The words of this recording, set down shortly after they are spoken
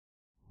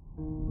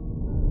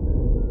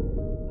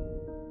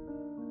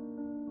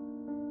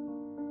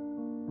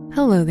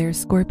Hello there,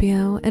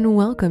 Scorpio, and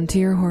welcome to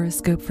your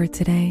horoscope for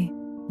today,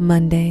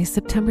 Monday,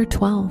 September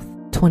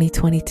 12th,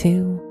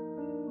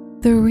 2022.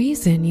 The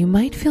reason you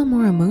might feel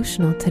more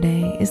emotional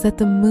today is that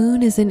the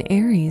moon is in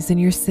Aries in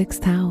your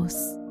 6th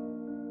house.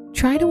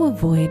 Try to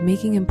avoid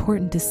making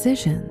important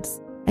decisions,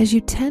 as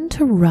you tend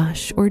to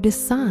rush or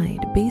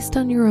decide based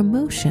on your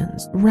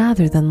emotions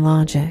rather than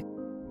logic.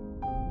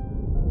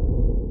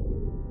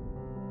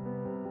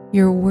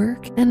 Your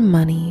work and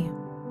money.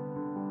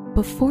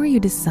 Before you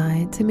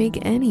decide to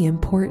make any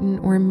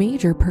important or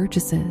major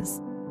purchases,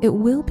 it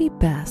will be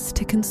best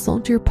to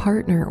consult your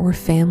partner or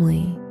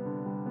family.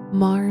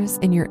 Mars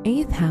in your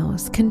 8th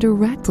house can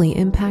directly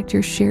impact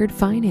your shared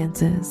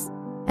finances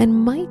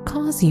and might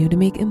cause you to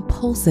make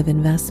impulsive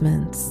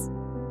investments.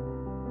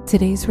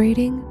 Today's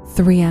rating,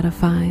 3 out of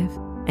 5,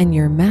 and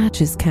your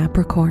match is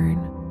Capricorn.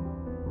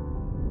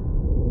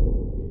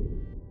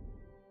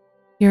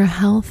 Your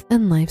health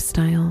and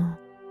lifestyle.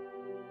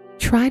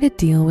 Try to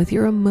deal with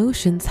your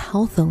emotions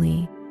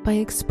healthily by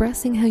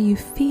expressing how you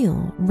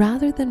feel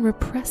rather than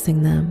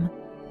repressing them.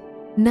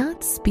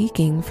 Not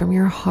speaking from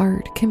your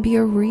heart can be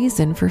a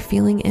reason for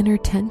feeling inner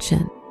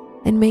tension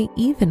and may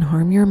even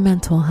harm your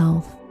mental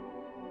health.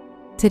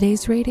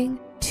 Today's rating,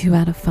 2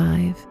 out of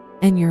 5,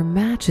 and your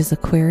match is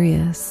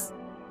Aquarius.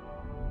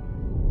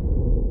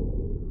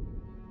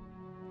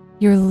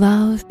 Your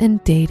love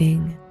and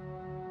dating.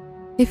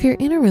 If you're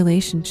in a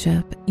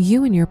relationship,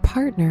 you and your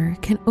partner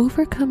can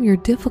overcome your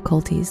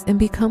difficulties and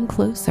become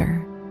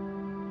closer.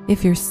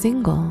 If you're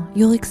single,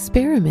 you'll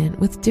experiment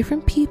with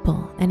different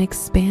people and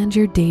expand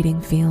your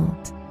dating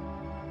field.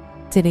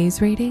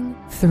 Today's rating,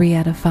 3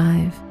 out of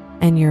 5,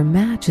 and your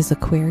match is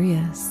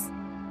Aquarius.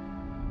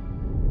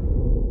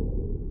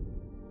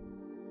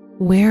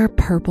 Wear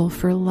purple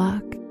for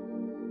luck.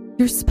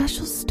 Your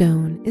special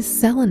stone is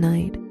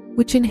selenite,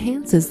 which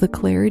enhances the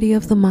clarity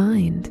of the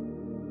mind.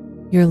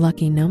 Your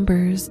lucky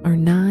numbers are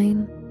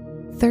 9,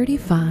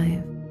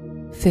 35,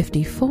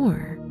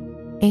 54,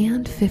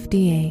 and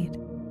 58.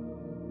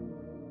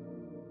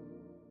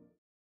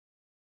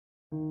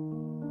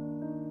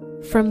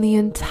 From the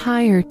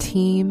entire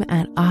team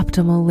at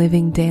Optimal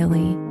Living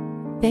Daily,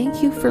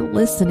 thank you for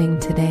listening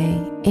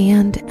today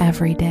and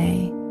every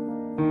day.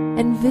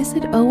 And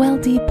visit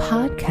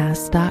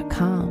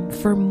oldpodcast.com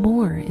for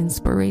more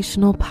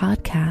inspirational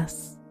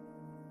podcasts.